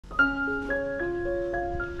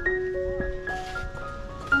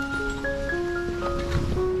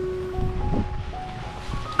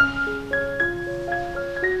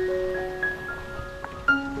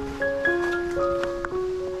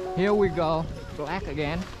black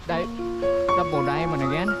again. Double diamond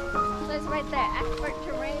again. So it's right there, expert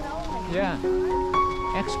terrain only. Yeah.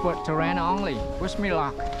 Expert terrain only. Wish me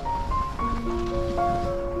luck.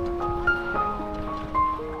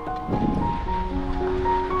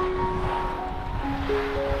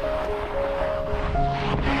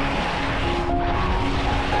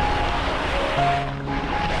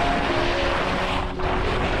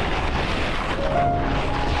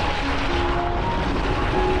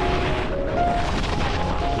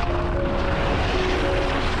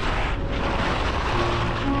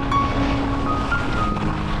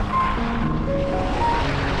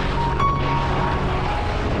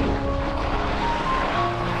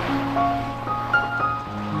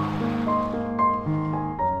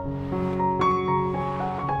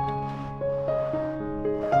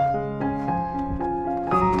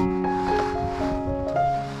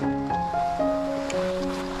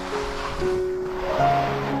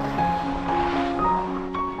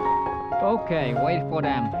 Okay, wait for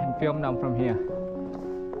them and film them from here.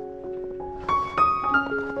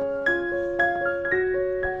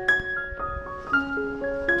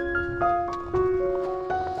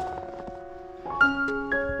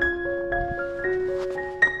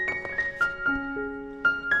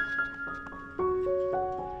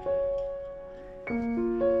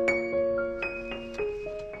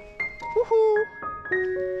 Woohoo!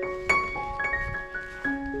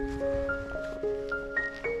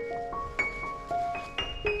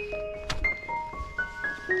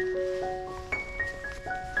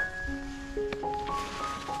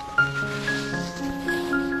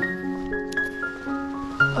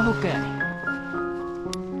 Okay.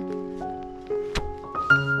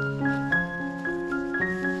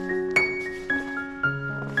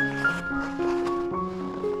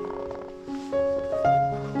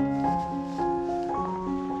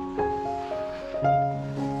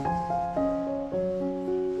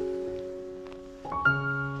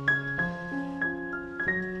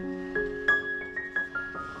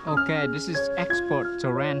 Okay, this is expert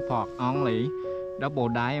terrain park only. Double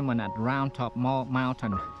diamond at Roundtop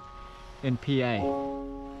Mountain in PA.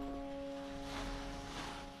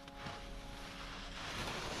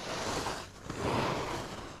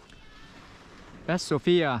 That's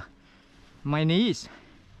Sophia, my niece,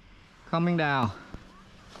 coming down,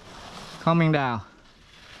 coming down,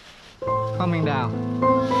 coming down.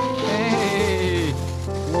 Hey,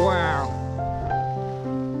 wow.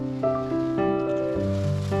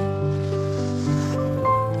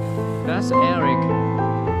 That's Eric.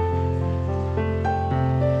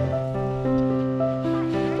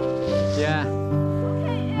 Yeah.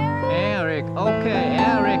 Okay, Eric. Okay,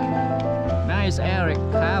 Eric. Nice, Eric.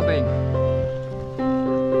 Carving.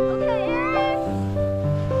 Okay, Eric.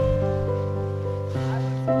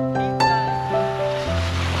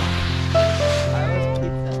 I was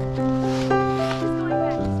pizza. He's going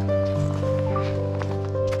back.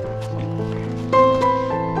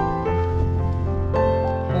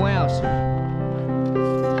 Who else?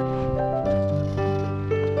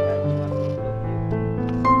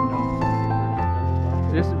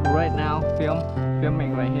 This right now,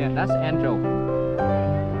 filming right here. That's Angel.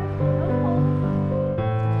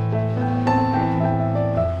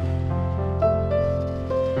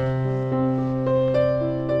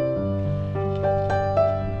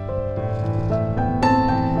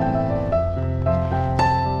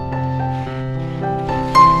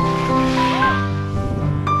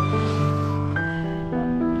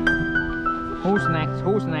 Who's next?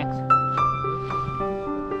 Who's next?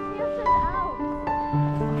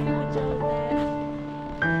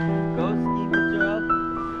 Go ski picture up.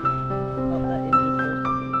 Of that Indian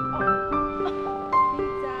person.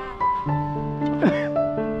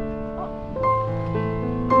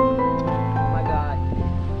 Oh my god.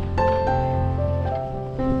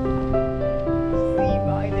 C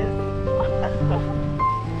minus.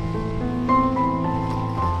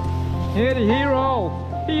 Here the hero!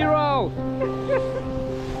 Hero!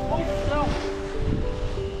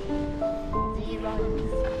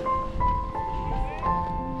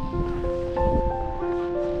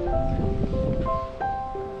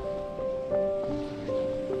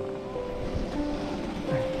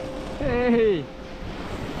 Hey!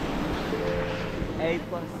 A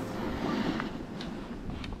plus.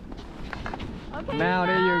 Okay, Now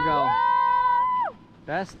there you go.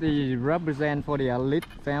 That's the represent for the elite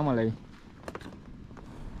family.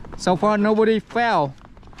 So far nobody fell.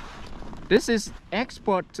 This is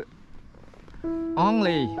export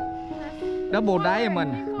only. Double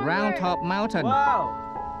diamond, Roundtop Mountain. Wow.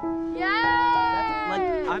 Yeah. That's like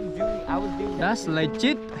I was doing that. That's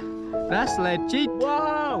legit. That's legit.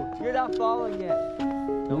 Whoa! You're not falling yet.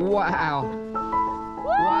 Wow.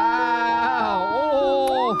 Wow!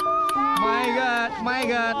 Oh! My God! My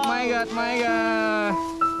God! My God! My God!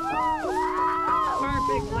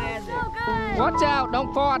 Perfect So landing. good. Watch out!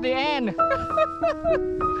 Don't fall at the end.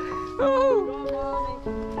 Oh.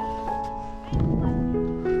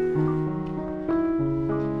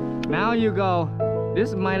 Now you go. This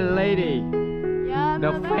is my lady, Yeah,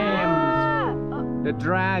 the Mama. famous, Oh, the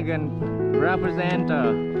dragon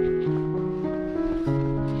representative,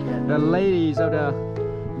 the ladies of the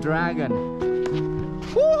dragon.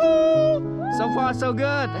 Woohoo! So far so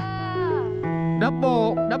good. yeah.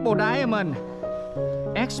 Double diamond.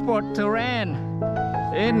 Export terrain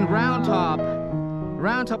in Roundtop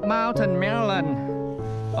Mountain, Maryland.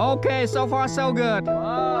 Okay, so far so good.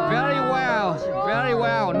 Very well, very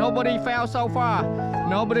well. Nobody fell so far.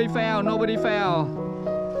 Nobody fell. Woo!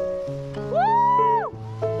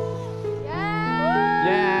 Yeah.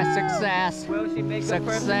 Yeah, success. Will she make a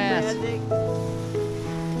perfect Success. landing?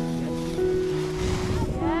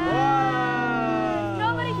 Yeah.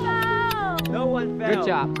 Nobody fell. No one fell. Good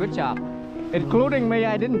job, good job. Including me,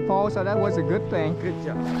 I didn't fall, so that was a good thing. Good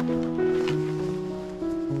job.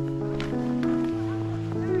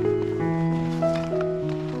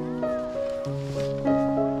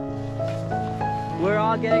 We're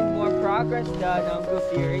all getting more progress done, Uncle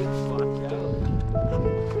Fury. Watch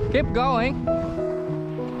out. Keep going.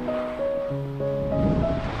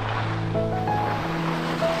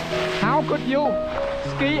 How could you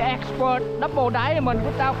ski expert double diamond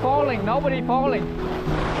without falling? Nobody falling.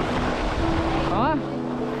 Huh?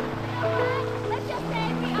 Let's just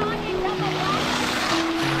say we all did double.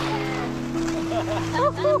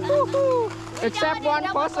 Except one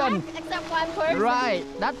person. Except one person. Right,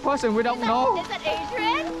 that person we don't know. Is that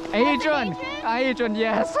Adrian? Adrian. Adrian,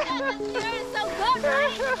 yes. You're so good,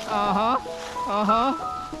 right? Uh-huh.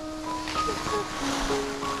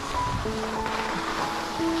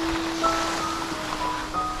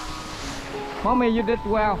 Mommy, you did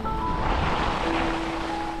well.